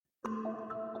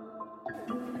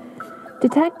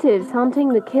Detectives hunting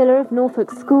the killer of Norfolk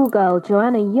schoolgirl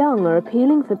Joanna Young are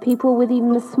appealing for people with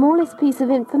even the smallest piece of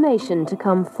information to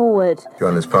come forward.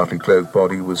 Joanna's partly clothed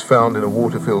body was found in a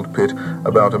water-filled pit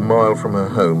about a mile from her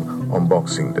home on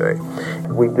Boxing Day.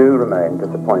 We do remain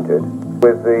disappointed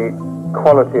with the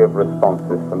quality of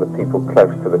responses from the people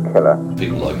close to the killer.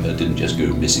 People like her didn't just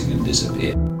go missing and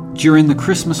disappear. During the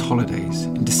Christmas holidays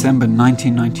in December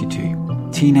 1992,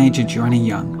 teenager Joanna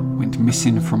Young went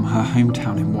missing from her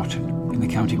hometown in Watton, in the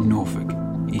county of Norfolk,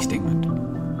 East England.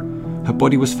 Her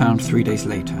body was found 3 days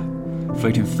later,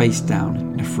 floating face down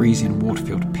in a freezing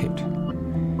water-filled pit.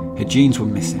 Her jeans were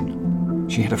missing,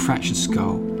 she had a fractured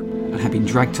skull, and had been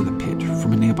dragged to the pit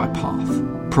from a nearby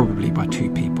path, probably by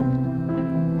two people.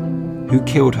 Who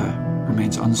killed her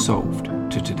remains unsolved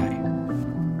to today.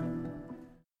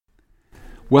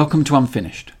 Welcome to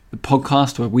Unfinished, the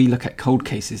podcast where we look at cold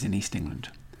cases in East England.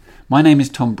 My name is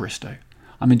Tom Bristow.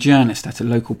 I'm a journalist at a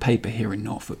local paper here in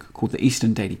Norfolk called the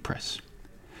Eastern Daily Press.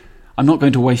 I'm not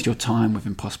going to waste your time with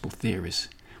impossible theories.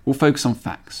 We'll focus on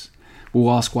facts. We'll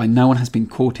ask why no one has been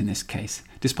caught in this case,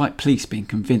 despite police being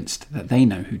convinced that they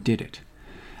know who did it.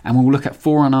 And we'll look at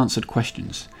 4 unanswered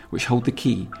questions which hold the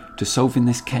key to solving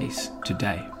this case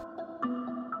today.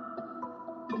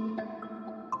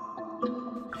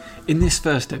 In this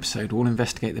first episode, we'll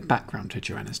investigate the background to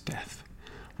Joanna's death.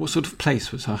 What sort of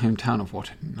place was her hometown of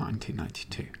Watton in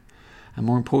 1992? And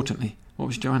more importantly, what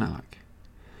was Joanna like?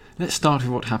 Let's start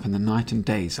with what happened the night and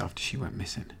days after she went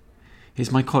missing.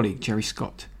 Here's my colleague Jerry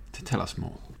Scott to tell us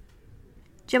more.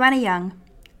 Joanna Young,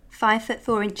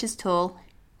 5'4" tall,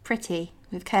 pretty,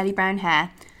 with curly brown hair,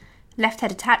 left her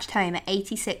detached home at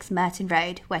 86 Merton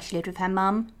Road, where she lived with her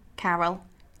mum, Carol,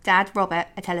 dad Robert,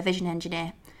 a television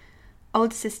engineer,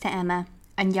 older sister Emma,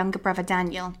 and younger brother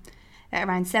Daniel, at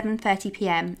around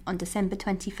 7:30pm on December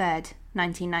 23rd,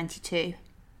 1992.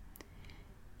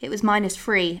 It was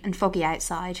 -3 and foggy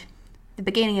outside, the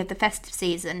beginning of the festive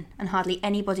season, and hardly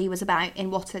anybody was about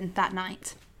in Watton that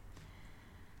night.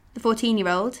 The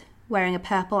 14-year-old, wearing a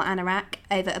purple anorak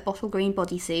over a bottle green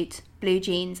bodysuit, blue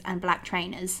jeans and black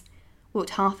trainers,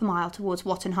 walked half a mile towards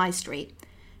Watton High Street,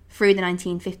 through the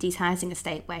 1950s housing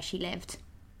estate where she lived.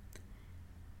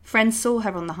 Friends saw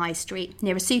her on the high street,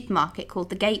 near a supermarket called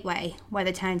the Gateway, where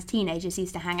the town's teenagers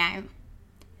used to hang out.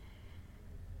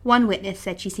 One witness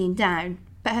said she seemed down,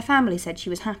 but her family said she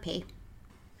was happy.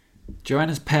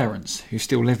 Joanna's parents, who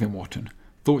still live in Watton,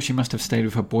 thought she must have stayed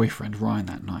with her boyfriend Ryan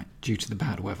that night due to the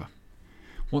bad weather.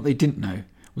 What they didn't know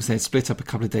was they had split up a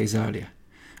couple of days earlier,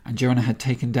 and Joanna had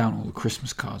taken down all the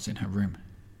Christmas cards in her room.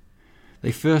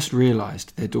 They first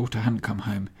realised their daughter hadn't come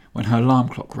home when her alarm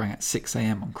clock rang at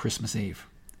 6am on Christmas Eve.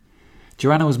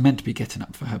 Joanna was meant to be getting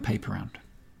up for her paper round.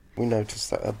 We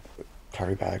noticed that her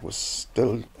carry bag was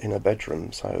still in her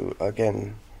bedroom, so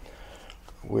again,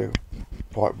 we're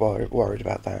quite worried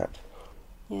about that.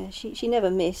 Yeah, she never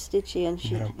missed, did she? And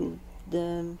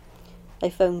they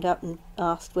phoned up and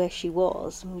asked where she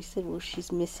was, and we said, well,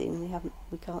 she's missing.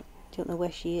 Don't know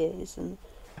where she is. And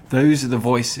those are the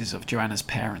voices of Joanna's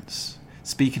parents,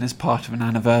 speaking as part of an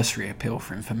anniversary appeal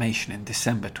for information in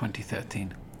December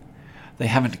 2013. They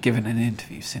haven't given an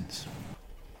interview since.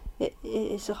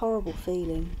 It's a horrible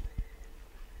feeling,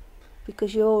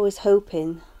 because you're always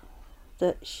hoping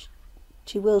that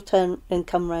she will turn and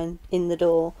come round in the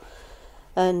door,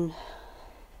 and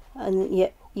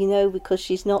yet, because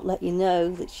she's not let you know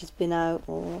that she's been out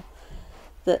or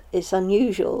that it's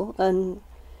unusual, and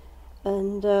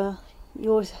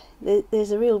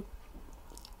there's a real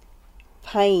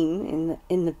pain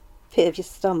in the pit of your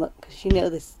stomach,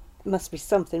 because this must be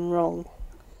something wrong.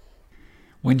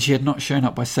 When she had not shown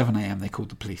up by 7am, they called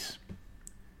the police.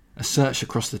 A search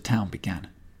across the town began.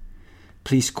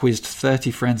 Police quizzed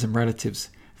 30 friends and relatives,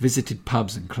 visited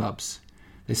pubs and clubs.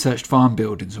 They searched farm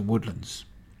buildings and woodlands.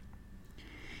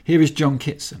 Here is John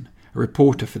Kitson, a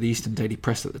reporter for the Eastern Daily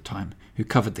Press at the time, who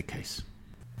covered the case.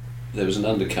 There was an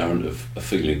undercurrent of a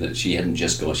feeling that she hadn't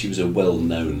just gone. She was a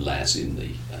well-known lass and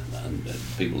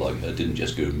people like her didn't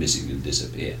just go missing and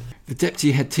disappear. The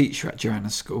deputy head teacher at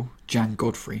Joanna's school, Jan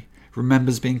Godfrey,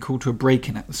 remembers being called to a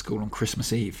break-in at the school on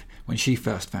Christmas Eve when she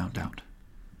first found out.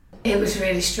 It was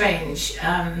really strange.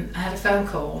 I had a phone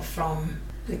call from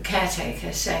the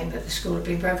caretaker saying that the school had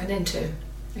been broken into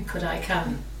and could I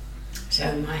come.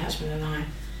 So my husband and I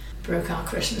broke our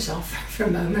Christmas off for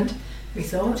a moment, we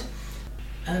thought,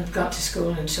 and got to school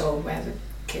and saw where the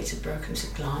kids had broken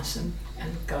some glass and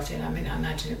got in. I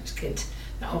imagine it was kids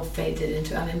that all faded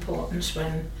into unimportance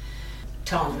when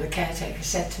Tom, the caretaker,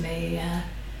 said to me,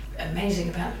 amazing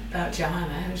about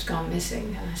Joanna, who's gone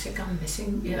missing. And I said, gone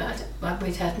missing? We'd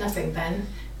heard nothing then.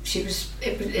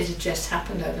 It had just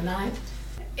happened overnight.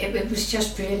 It was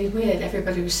just really weird.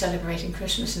 Everybody was celebrating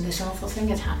Christmas and this awful thing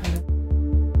had happened.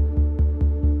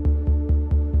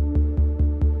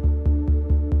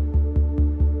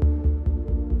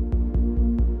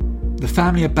 The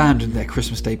family abandoned their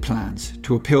Christmas Day plans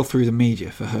to appeal through the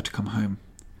media for her to come home.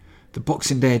 The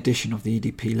Boxing Day edition of the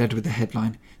EDP led with the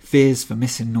headline, "Fears for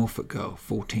Missing Norfolk Girl,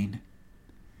 14.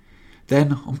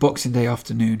 Then, on Boxing Day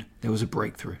afternoon, there was a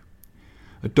breakthrough.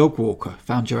 A dog walker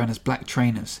found Joanna's black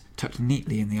trainers tucked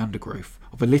neatly in the undergrowth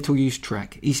of a little-used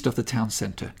track east of the town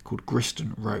centre called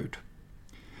Griston Road.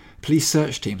 Police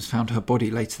search teams found her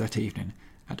body later that evening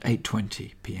at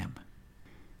 8:20 p.m.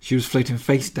 She was floating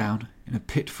face down in a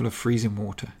pit full of freezing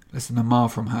water less than a mile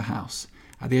from her house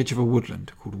at the edge of a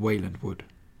woodland called Wayland Wood.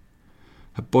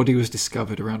 Her body was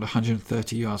discovered around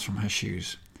 130 yards from her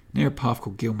shoes, near a path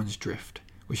called Gilman's Drift,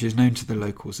 which is known to the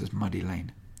locals as Muddy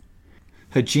Lane.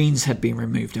 Her jeans had been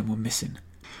removed and were missing.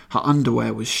 Her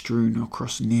underwear was strewn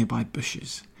across nearby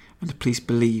bushes, and the police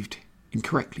believed,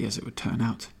 incorrectly as it would turn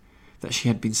out, that she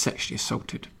had been sexually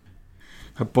assaulted.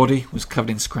 Her body was covered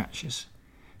in scratches.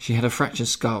 She had a fractured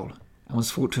skull and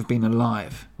was thought to have been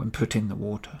alive when put in the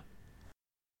water.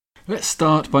 Let's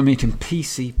start by meeting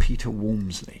PC Peter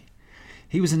Walmsley.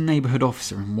 He was a neighbourhood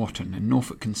officer in Watton and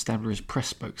Norfolk Constabulary's press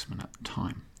spokesman at the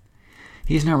time.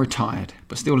 He is now retired,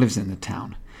 but still lives in the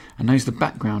town, and knows the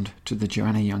background to the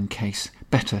Joanna Young case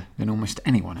better than almost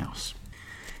anyone else.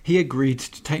 He agreed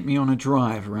to take me on a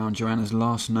drive around Joanna's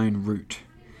last known route.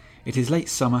 It is late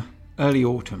summer, early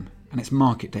autumn, and it's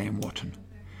market day in Watton.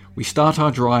 We start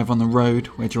our drive on the road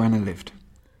where Joanna lived.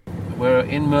 We're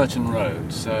in Merton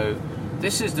Road, so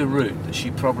this is the route that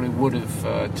she probably would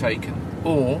have taken,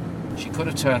 or she could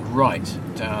have turned right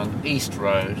down East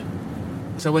Road.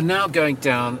 So we're now going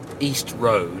down East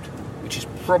Road, which is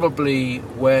probably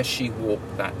where she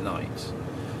walked that night.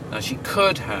 Now she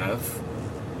could have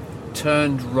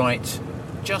turned right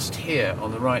just here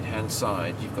on the right hand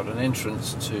side. You've got an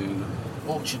entrance to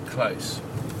Orchard Close,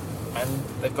 and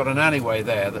they've got an alleyway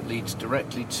there that leads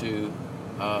directly to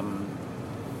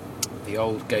the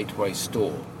old Gateway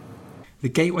store. The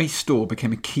Gateway store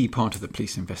became a key part of the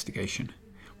police investigation.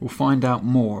 We'll find out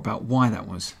more about why that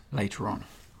was later on.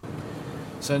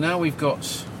 So now we've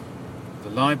got the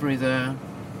library there,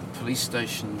 the police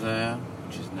station there,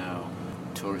 which is now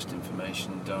tourist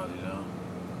information, da-da-da.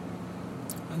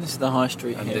 And this is the high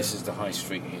street and here. This is the high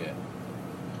street here.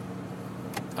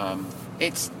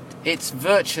 It's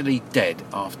virtually dead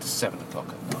after 7 o'clock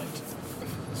at night.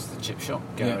 This is the chip shop,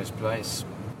 Gary's Place.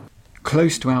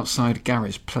 Close to outside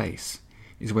Gary's Place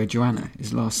is where Joanna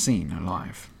is last seen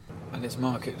alive. And it's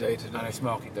market day today.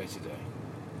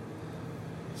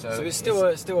 So it's still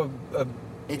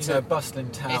a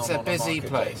bustling town. It's a busy market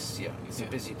place. day. Yeah, it's a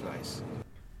busy place.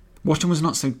 Watton was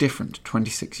not so different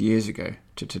 26 years ago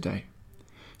to today.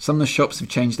 Some of the shops have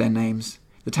changed their names.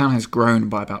 The town has grown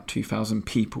by about 2,000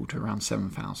 people to around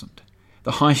 7,000.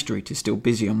 The high street is still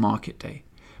busy on market day,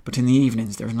 but in the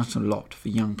evenings there is not a lot for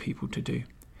young people to do.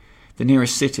 The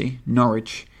nearest city,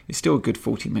 Norwich, is still a good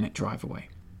 40-minute drive away.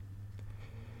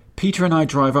 Peter and I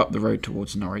drive up the road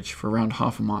towards Norwich for around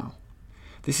half a mile.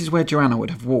 This is where Joanna would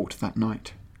have walked that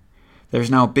night. There is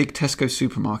now a big Tesco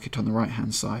supermarket on the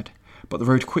right-hand side, but the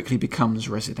road quickly becomes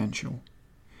residential.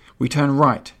 We turn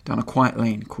right down a quiet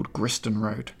lane called Griston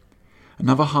Road.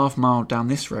 Another half mile down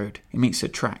this road, it meets a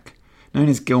track, known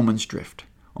as Gilman's Drift,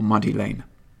 on Muddy Lane.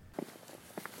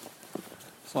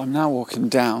 So I'm now walking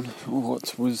down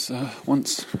what was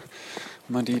once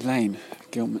Muddy Lane,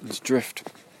 Gilman's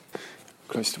Drift,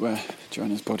 close to where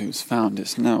Joanna's body was found.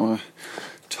 It's now a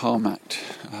tarmacked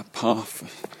path for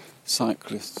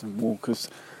cyclists and walkers.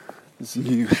 There's a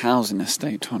new housing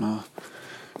estate on our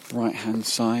right-hand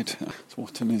side.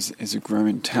 Watton is a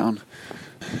growing town,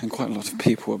 and quite a lot of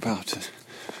people about it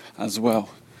as well.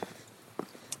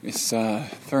 It's a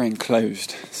very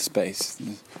enclosed space.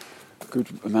 There's a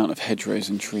good amount of hedgerows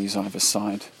and trees either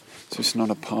side, so it's not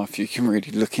a path you can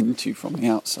really look into from the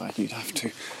outside. You'd have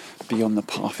to be on the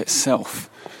path itself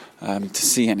to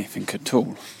see anything at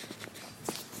all.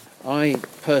 I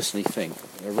personally think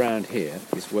around here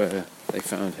is where they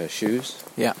found her shoes.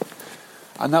 Yeah.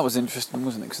 And that was interesting,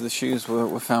 wasn't it? Because the shoes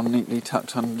were found neatly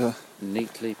tucked under.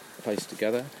 Neatly placed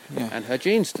together. Yeah. And her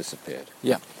jeans disappeared.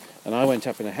 Yeah. And I went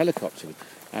up in a helicopter,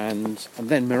 and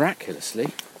then miraculously,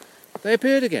 they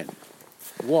appeared again.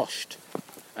 Washed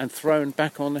and thrown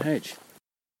back on the hedge.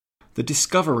 The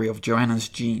discovery of Joanna's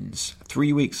jeans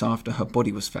 3 weeks after her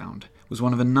body was found was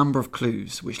one of a number of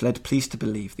clues which led police to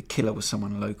believe the killer was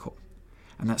someone local,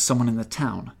 and that someone in the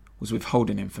town was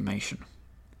withholding information.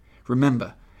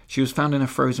 Remember, she was found in a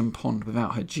frozen pond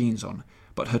without her jeans on,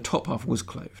 but her top half was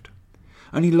clothed.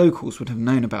 Only locals would have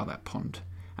known about that pond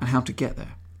and how to get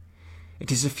there.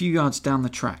 It is a few yards down the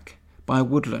track, by a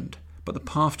woodland, but the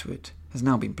path to it has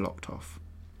now been blocked off.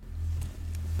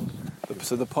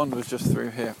 So the pond was just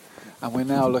through here, and we're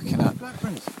now looking at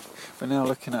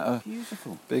a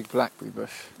beautiful big blackberry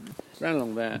bush. Round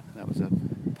along there, that was a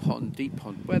pond, deep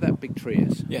pond, where that big tree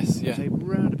is. Yes, yeah. So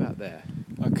round about there.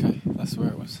 Okay, that's where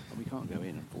it was. And we can't go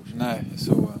in, unfortunately. No, it's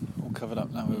all covered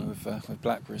up now with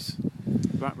blackberries.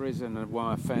 Blackberries and a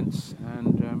wire fence,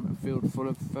 and a field full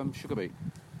of sugar beet.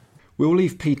 We'll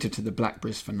leave Peter to the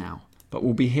blackberries for now, but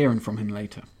we'll be hearing from him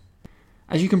later.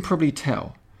 As you can probably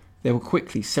tell, there were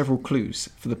quickly several clues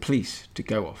for the police to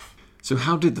go off. So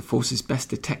how did the force's best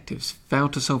detectives fail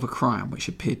to solve a crime which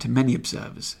appeared to many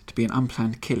observers to be an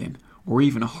unplanned killing or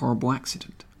even a horrible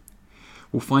accident?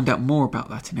 We'll find out more about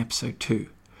that in episode 2,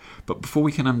 but before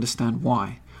we can understand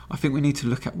why, I think we need to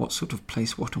look at what sort of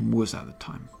place Watton was at the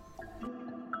time.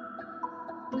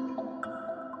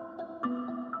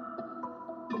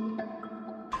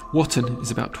 Watton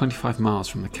is about 25 miles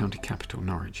from the county capital,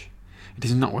 Norwich. It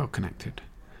is not well connected.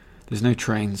 There's no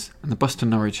trains, and the bus to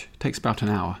Norwich takes about an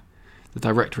hour. The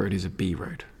direct road is a B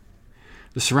road.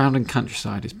 The surrounding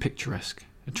countryside is picturesque,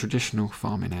 a traditional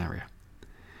farming area.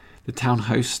 The town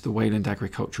hosts the Wayland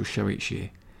Agricultural Show each year,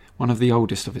 one of the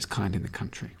oldest of its kind in the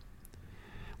country.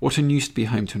 Watton used to be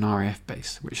home to an RAF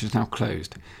base, which is now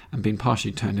closed and been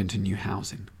partially turned into new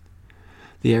housing.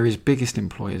 The area's biggest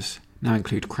employers now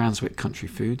include Cranswick Country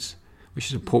Foods, which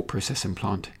is a pork processing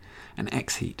plant, and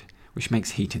X-Heat, which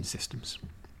makes heating systems.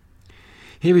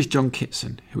 Here is John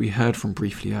Kitson, who we heard from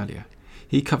briefly earlier.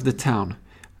 He covered the town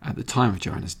at the time of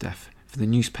Joanna's death for the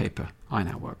newspaper I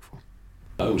now work for.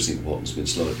 I always think Watton's been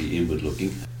slightly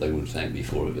inward-looking. They wouldn't thank me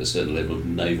for it, but a certain level of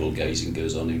navel-gazing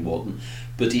goes on in Watton.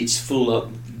 But it's full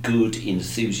of good,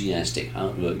 enthusiastic,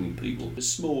 hard-working people.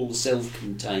 Small,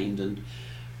 self-contained and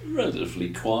relatively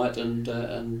quiet and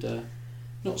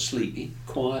not sleepy,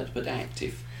 quiet but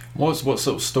active. What sort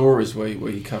of stories were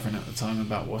you covering at the time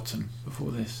about Watton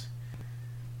before this?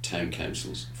 Town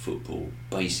councils, football,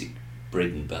 basic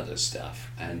bread and butter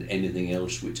stuff, and anything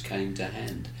else which came to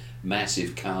hand.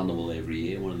 Massive carnival every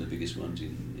year, one of the biggest ones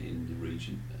in the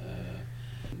region.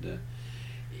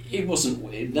 It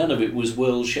wasn't. None of it was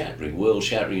world-shattering.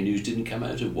 World-shattering news didn't come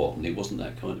out of Watton. It wasn't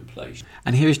that kind of place.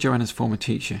 And here is Joanna's former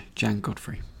teacher, Jan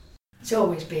Godfrey. It's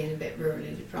always been a bit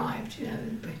rurally deprived.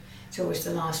 It's always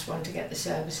the last one to get the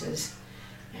services.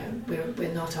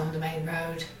 We're not on the main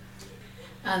road,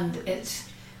 and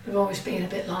we've always been a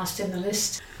bit last in the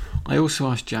list. I also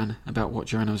asked Jan about what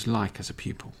Joanna was like as a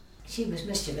pupil. She was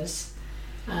mischievous.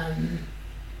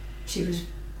 She was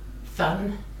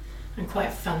fun and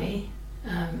quite funny.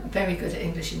 Very good at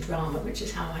English and drama, which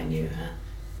is how I knew her.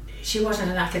 She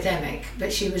wasn't an academic,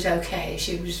 but she was okay.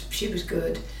 She was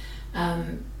good.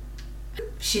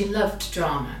 She loved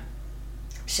drama,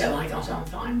 so I got on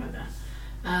fine with her.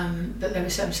 But there were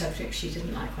some subjects she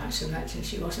didn't like quite so much, and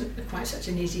she wasn't quite such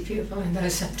an easy pupil in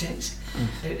those subjects.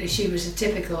 She was a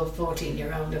typical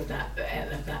 14-year-old of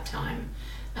that time.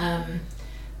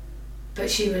 But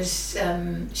she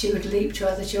would leap to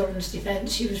other children's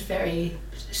defence. She was very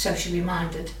socially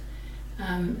minded,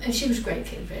 and she was a great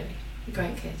kid, really, a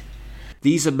great kid.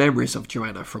 These are memories of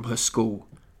Joanna from her school,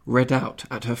 read out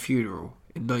at her funeral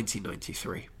in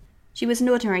 1993. She was an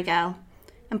ordinary girl,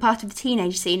 and part of the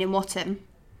teenage scene in Watton.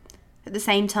 At the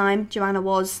same time, Joanna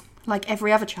was, like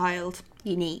every other child,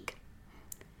 unique.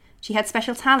 She had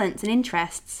special talents and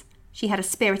interests. She had a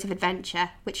spirit of adventure,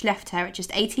 which left her at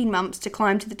just 18 months to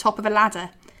climb to the top of a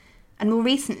ladder, and more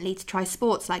recently to try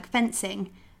sports like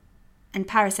fencing and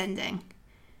parascending.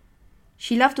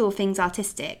 She loved all things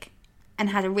artistic, and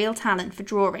had a real talent for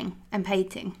drawing and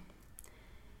painting.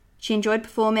 She enjoyed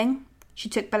performing, she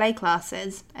took ballet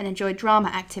classes, and enjoyed drama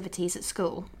activities at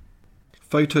school.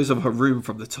 Photos of her room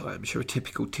from the time show a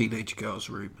typical teenage girl's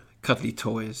room. Cuddly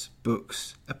toys,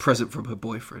 books, a present from her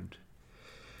boyfriend.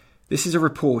 This is a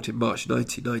report in March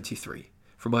 1993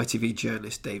 from ITV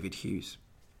journalist David Hughes.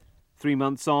 3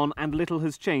 months on, and little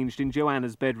has changed in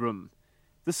Joanna's bedroom.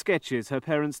 The sketches her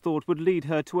parents thought would lead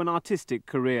her to an artistic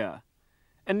career.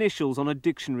 Initials on a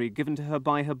dictionary given to her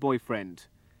by her boyfriend.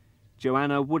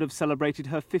 Joanna would have celebrated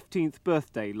her 15th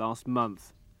birthday last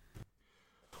month.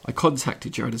 I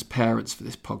contacted Joanna's parents for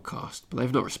this podcast, but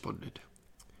they've not responded.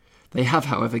 They have,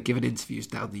 however, given interviews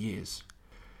down the years.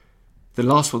 The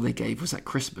last one they gave was at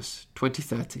Christmas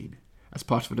 2013, as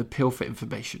part of an appeal for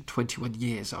information 21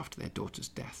 years after their daughter's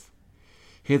death.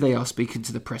 Here they are speaking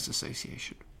to the Press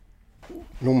Association.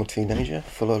 Normal teenager,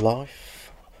 full of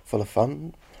life, full of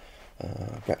fun,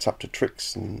 gets up to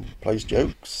tricks and plays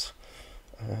jokes.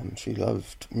 She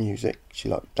loved music, she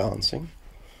liked dancing.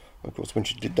 Of course, when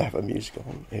she did have her music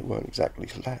on, it weren't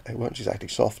exactly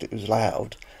soft. It was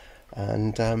loud,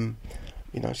 and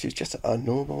she was just a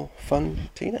normal, fun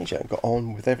teenager. Got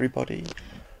on with everybody,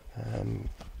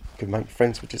 could make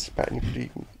friends with just about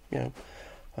anybody.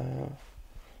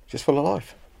 Just full of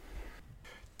life.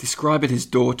 Describing his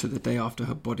daughter the day after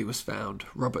her body was found,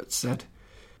 Roberts said,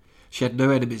 "She had no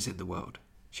enemies in the world.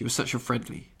 She was such a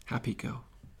friendly, happy girl."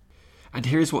 And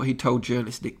here is what he told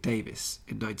journalist Nick Davis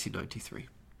in 1993.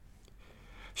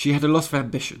 "She had a lot of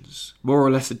ambitions, more or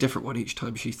less a different one each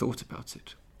time she thought about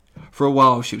it. For a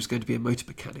while she was going to be a motor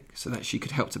mechanic so that she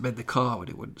could help to mend the car when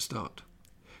it wouldn't start.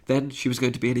 Then she was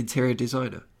going to be an interior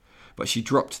designer, but she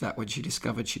dropped that when she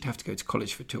discovered she'd have to go to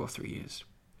college for 2 or 3 years.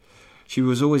 She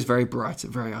was always very bright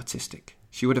and very artistic.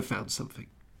 She would have found something."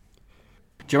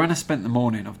 Joanna spent the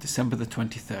morning of December the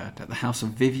 23rd at the house of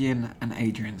Vivian and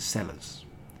Adrian Sellers.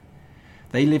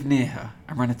 They lived near her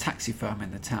and ran a taxi firm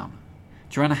in the town.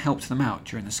 Joanna helped them out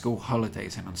during the school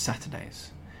holidays and on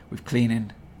Saturdays, with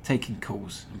cleaning, taking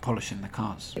calls and polishing the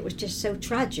cars. It was just so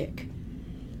tragic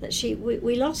that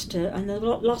we lost her, and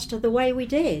lost her the way we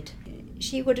did.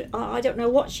 She would, I don't know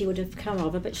what she would have come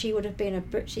of her, but she would have been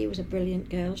she was a brilliant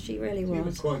girl, she really was. She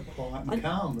was quite quiet and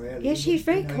calm, really. Yeah, she was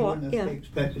very quiet, you wouldn't have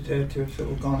expected her to have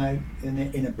sort of gone out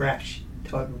in a brash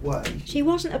type of way. She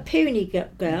wasn't a puny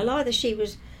girl either. She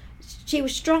was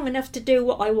strong enough to do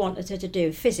what I wanted her to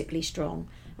do, physically strong,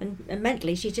 and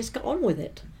mentally she just got on with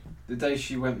it. The day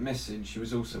she went missing, she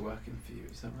was also working for you,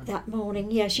 is that right? That morning,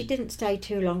 yeah, she didn't stay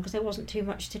too long because there wasn't too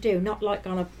much to do. Not like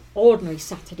on an ordinary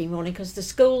Saturday morning, because the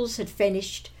schools had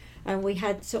finished and we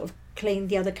had sort of cleaned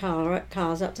the other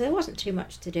cars up, so there wasn't too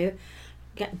much to do.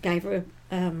 Gave her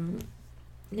did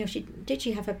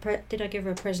I give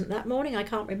her a present that morning? I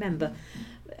can't remember.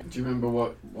 Do you remember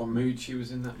what mood she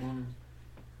was in that morning?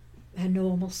 Her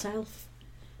normal self.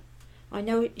 I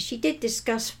know she did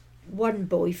discuss one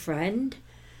boyfriend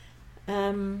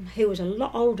who was a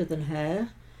lot older than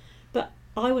her, but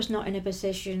I was not in a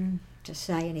position to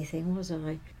say anything, was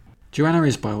I? Joanna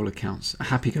is, by all accounts, a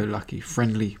happy-go-lucky,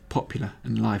 friendly, popular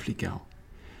and lively girl.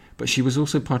 But she was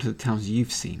also part of the town's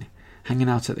youth scene, hanging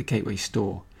out at the Gateway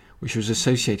store, which was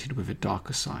associated with a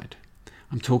darker side.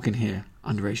 I'm talking here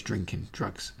underage drinking,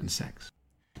 drugs and sex.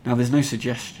 Now, there's no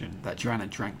suggestion that Joanna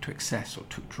drank to excess or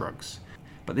took drugs,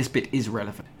 but this bit is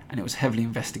relevant, and it was heavily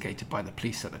investigated by the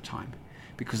police at the time,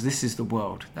 because this is the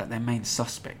world that their main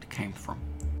suspect came from.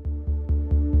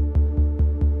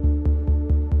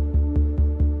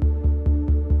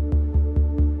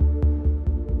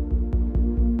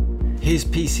 Here's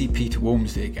PC Peter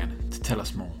Walmsley again to tell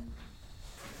us more.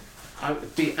 I'll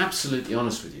be absolutely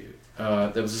honest with you.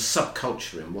 There was a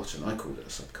subculture in Watton, I called it a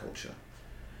subculture,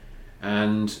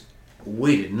 and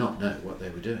we did not know what they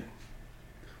were doing.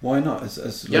 Why not?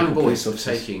 As young boys were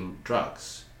taking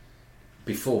drugs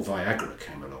before Viagra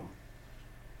came along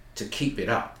to keep it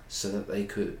up so that they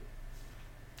could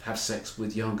have sex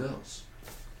with young girls.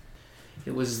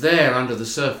 It was there under the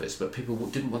surface, but people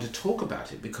didn't want to talk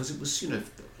about it because it was, what's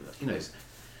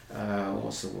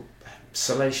the word?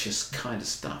 Salacious kind of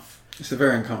stuff. It's a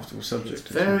very uncomfortable subject. It's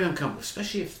very uncomfortable,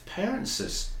 especially if parents are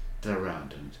still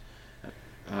around, and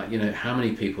how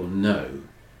many people know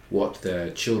what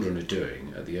their children are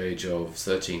doing at the age of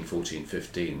 13, 14,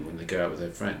 15 when they go out with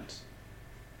their friends.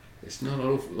 It's not an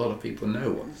awful lot of people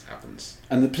know what happens.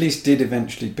 And the police did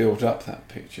eventually build up that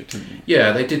picture, didn't they?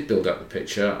 Yeah, they did build up the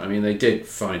picture. I mean, they did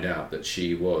find out that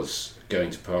she was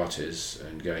going to parties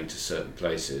and going to certain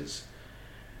places.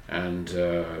 And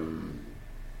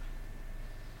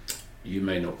you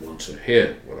may not want to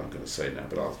hear what I'm going to say now,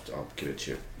 but I'll give it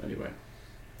to you anyway.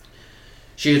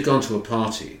 She had gone to a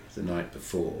party the night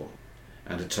before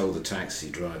and had told the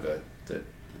taxi driver that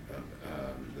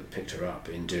picked her up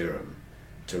in Dereham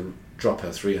to drop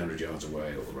her 300 yards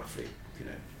away, or roughly,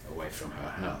 away from her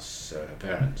house, so her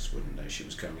parents wouldn't know she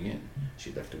was coming in.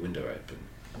 She'd left a window open.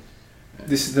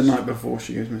 This is the night before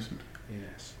she goes missing?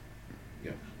 Yes.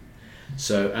 Yeah.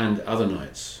 So, and other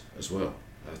nights as well.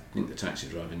 I think the taxi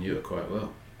driver knew her quite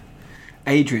well.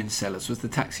 Adrian Sellers was the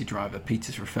taxi driver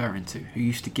Peter's referring to, who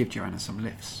used to give Joanna some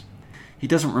lifts. He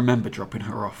doesn't remember dropping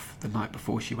her off the night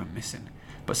before she went missing,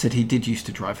 but said he did used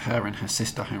to drive her and her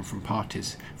sister home from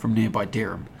parties from nearby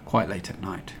Dereham quite late at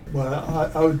night.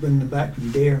 Well, I would bring them back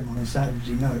from Dereham on a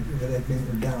Saturday night because they'd been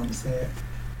to a dance there.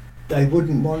 They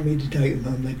wouldn't want me to take them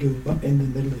home. They'd go in the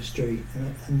middle of the street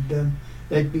and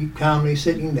they'd be calmly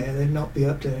sitting there. They'd not be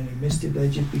up to any mischief.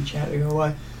 They'd just be chatting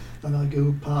away. And I'd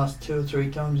go past 2 or 3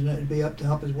 times and it'd be up to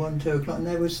 1:30, 2 o'clock, and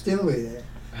they would still be there.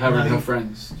 Her and her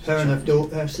friends? Her and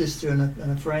her sister and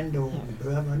a friend or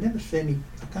whoever. I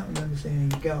can't remember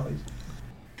seeing any guys.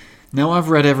 Now, I've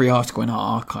read every article in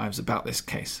our archives about this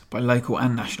case by local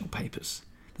and national papers.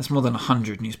 That's more than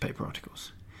 100 newspaper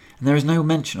articles. And there is no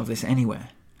mention of this anywhere,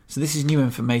 so this is new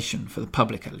information for the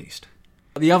public at least.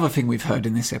 The other thing we've heard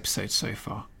in this episode so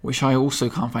far, which I also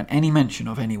can't find any mention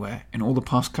of anywhere in all the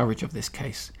past coverage of this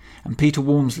case, and Peter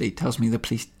Walmsley tells me the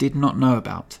police did not know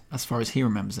about, as far as he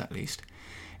remembers at least,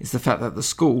 is the fact that the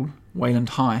school, Wayland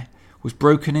High, was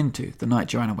broken into the night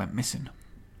Joanna went missing.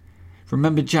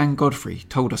 Remember, Jan Godfrey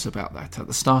told us about that at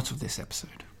the start of this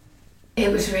episode. It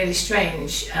was really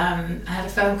strange. I had a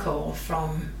phone call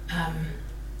from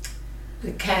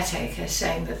the caretaker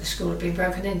saying that the school had been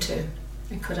broken into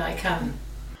and could I come.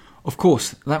 Of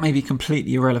course, that may be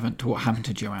completely irrelevant to what happened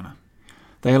to Joanna.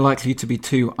 They are likely to be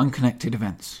two unconnected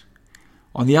events.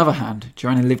 On the other hand,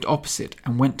 Joanna lived opposite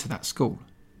and went to that school.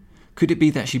 Could it be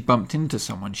that she bumped into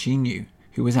someone she knew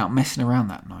who was out messing around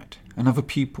that night, another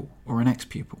pupil or an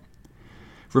ex-pupil?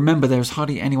 Remember, there is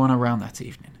hardly anyone around that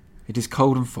evening. It is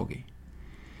cold and foggy.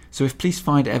 So if police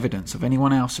find evidence of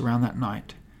anyone else around that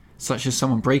night, such as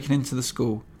someone breaking into the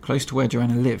school close to where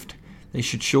Joanna lived, they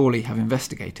should surely have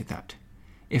investigated that,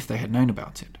 if they had known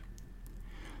about it.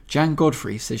 Jan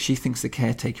Godfrey says she thinks the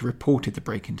caretaker reported the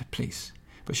break-in to police,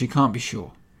 but she can't be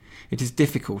sure. It is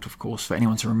difficult, of course, for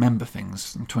anyone to remember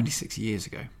things from 26 years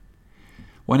ago.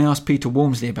 When I asked Peter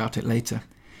Walmsley about it later,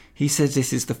 he says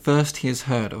this is the first he has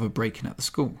heard of a break-in at the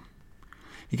school.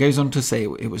 He goes on to say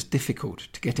it was difficult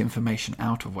to get information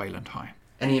out of Wayland High.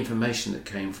 Any information that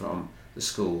came from the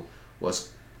school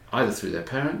was either through their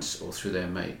parents or through their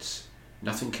mates.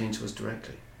 Nothing came to us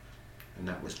directly, and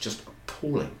that was just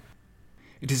appalling.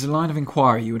 It is a line of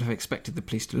inquiry you would have expected the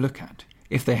police to look at,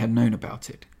 if they had known about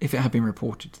it, if it had been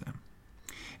reported to them.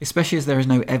 Especially as there is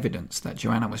no evidence that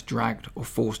Joanna was dragged or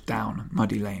forced down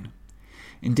Muddy Lane.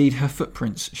 Indeed, her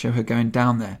footprints show her going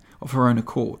down there of her own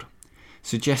accord,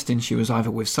 suggesting she was either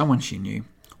with someone she knew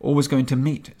or was going to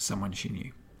meet someone she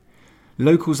knew.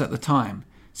 Locals at the time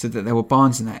said that there were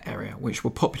barns in that area which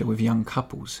were popular with young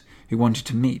couples who wanted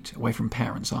to meet away from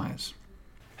parents' eyes.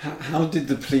 How did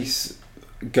the police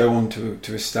go on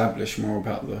to establish more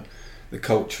about the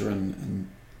culture and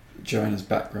Joanna's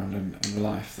background and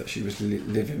life that she was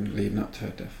living leading up to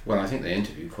her death? Well, I think they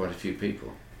interviewed quite a few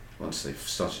people once they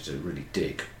started to really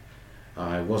dig.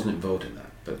 I wasn't involved in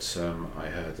that, but I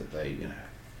heard that they,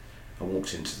 I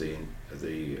walked into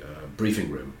the briefing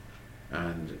room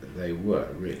and they were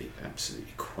really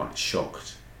absolutely quite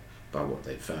shocked by what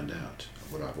they'd found out,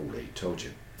 what I've already told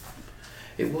you.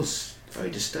 It was very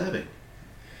disturbing.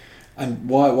 And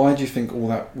why do you think all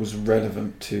that was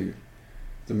relevant to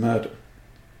the murder?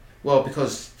 Well,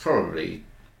 because probably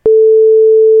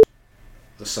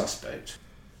the suspect.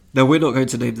 No, we're not going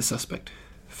to name the suspect.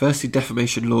 Firstly,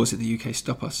 defamation laws in the UK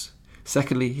stop us.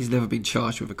 Secondly, he's never been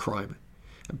charged with a crime.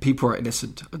 And people are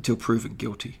innocent until proven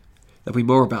guilty. There'll be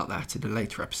more about that in a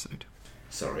later episode.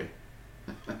 Sorry.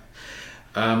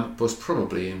 Was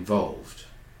probably involved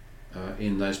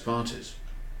in those parties.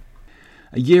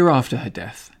 A year after her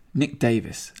death, Nick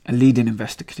Davis, a leading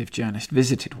investigative journalist,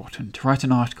 visited Watton to write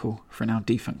an article for a now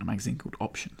defunct magazine called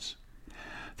Options.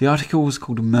 The article was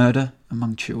called Murder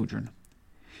Among Children.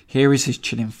 Here is his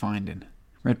chilling finding,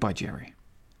 read by Jerry.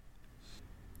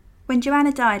 When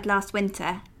Joanna died last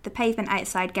winter, the pavement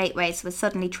outside Gateways was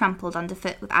suddenly trampled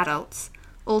underfoot with adults,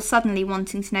 all suddenly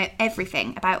wanting to know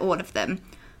everything about all of them,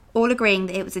 all agreeing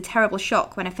that it was a terrible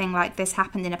shock when a thing like this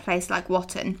happened in a place like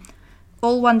Watton,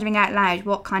 all wondering out loud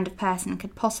what kind of person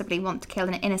could possibly want to kill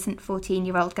an innocent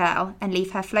 14-year-old girl and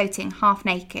leave her floating half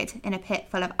naked in a pit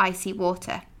full of icy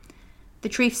water. The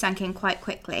truth sank in quite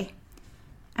quickly.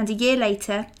 And a year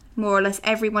later, more or less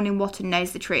everyone in Watton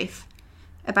knows the truth,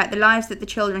 about the lives that the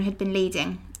children had been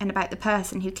leading and about the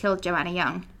person who killed Joanna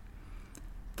Young.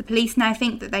 The police now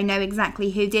think that they know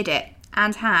exactly who did it,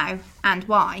 and how, and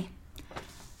why.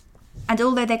 And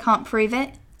although they can't prove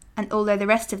it, and although the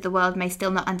rest of the world may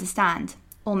still not understand,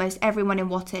 almost everyone in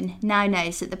Watton now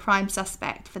knows that the prime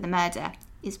suspect for the murder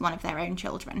is one of their own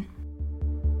children.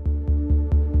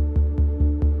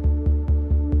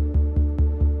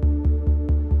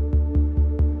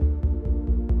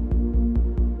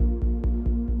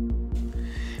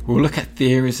 We'll look at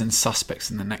theories and suspects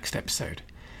in the next episode.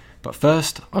 But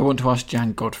first, I want to ask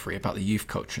Jan Godfrey about the youth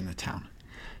culture in the town.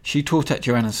 She taught at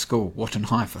Joanna's school, Watton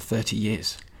High, for 30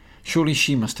 years. Surely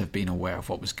she must have been aware of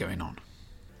what was going on.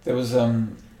 There was a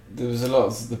lot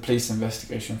of the police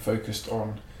investigation focused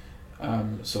on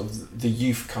sort of the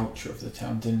youth culture of the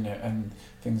town, didn't it? And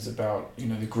things about,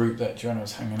 the group that Joanna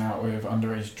was hanging out with,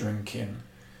 underage drinking,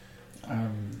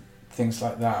 things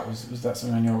like that. Was that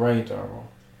something on your radar? Or?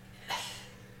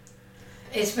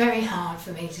 It's very hard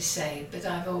for me to say, but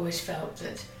I've always felt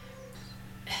that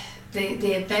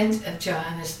The event of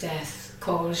Joanna's death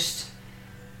caused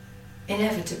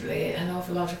inevitably an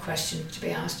awful lot of questions to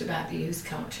be asked about the youth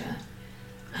culture,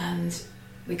 and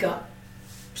we got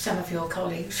some of your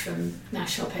colleagues from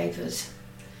national papers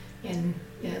in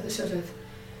the sort of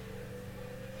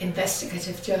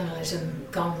investigative journalism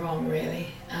gone wrong, really,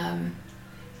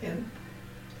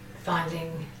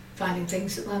 finding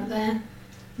things that weren't there,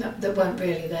 that weren't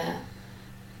really there.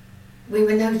 We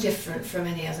were no different from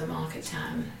any other market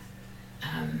town.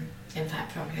 In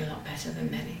fact, probably a lot better than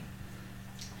many.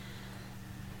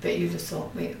 But you'd have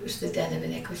thought it was the den of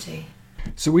iniquity.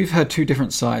 So we've heard two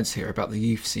different sides here about the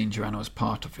youth scene Joanna was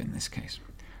part of in this case.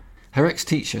 Her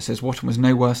ex-teacher says Watton was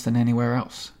no worse than anywhere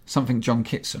else, something John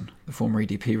Kitson, the former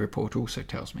EDP reporter, also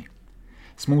tells me.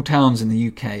 Small towns in the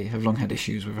UK have long had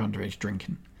issues with underage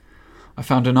drinking. I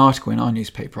found an article in our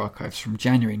newspaper archives from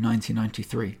January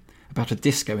 1993 about a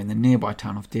disco in the nearby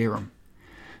town of Dereham.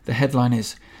 The headline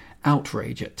is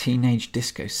 "Outrage at Teenage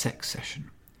Disco Sex Session."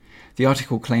 The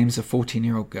article claims a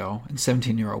 14-year-old girl and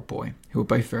 17-year-old boy, who were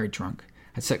both very drunk,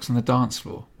 had sex on the dance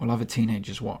floor while other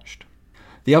teenagers watched.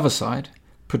 The other side,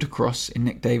 put across in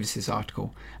Nick Davis's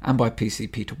article and by PC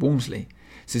Peter Walmsley,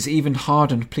 says even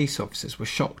hardened police officers were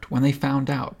shocked when they found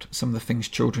out some of the things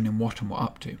children in Watton were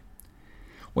up to.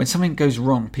 When something goes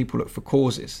wrong, people look for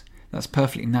causes. That's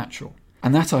perfectly natural.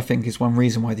 And that, I think, is one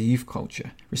reason why the youth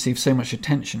culture received so much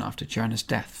attention after Joanna's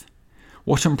death.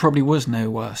 Watton probably was no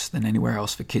worse than anywhere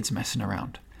else for kids messing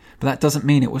around, but that doesn't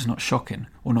mean it was not shocking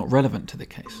or not relevant to the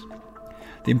case.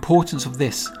 The importance of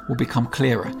this will become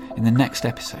clearer in the next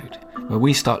episode, where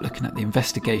we start looking at the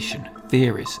investigation,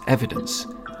 theories, evidence,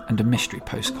 and a mystery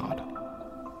postcard.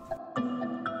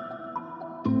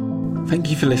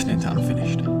 Thank you for listening to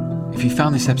Unfinished. If you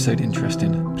found this episode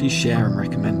interesting, please share and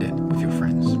recommend it with your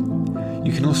friends.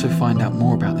 You can also find out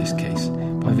more about this case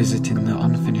by visiting the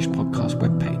Unfinished Podcast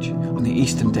webpage on the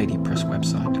Eastern Daily Press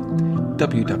website,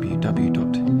 www.ed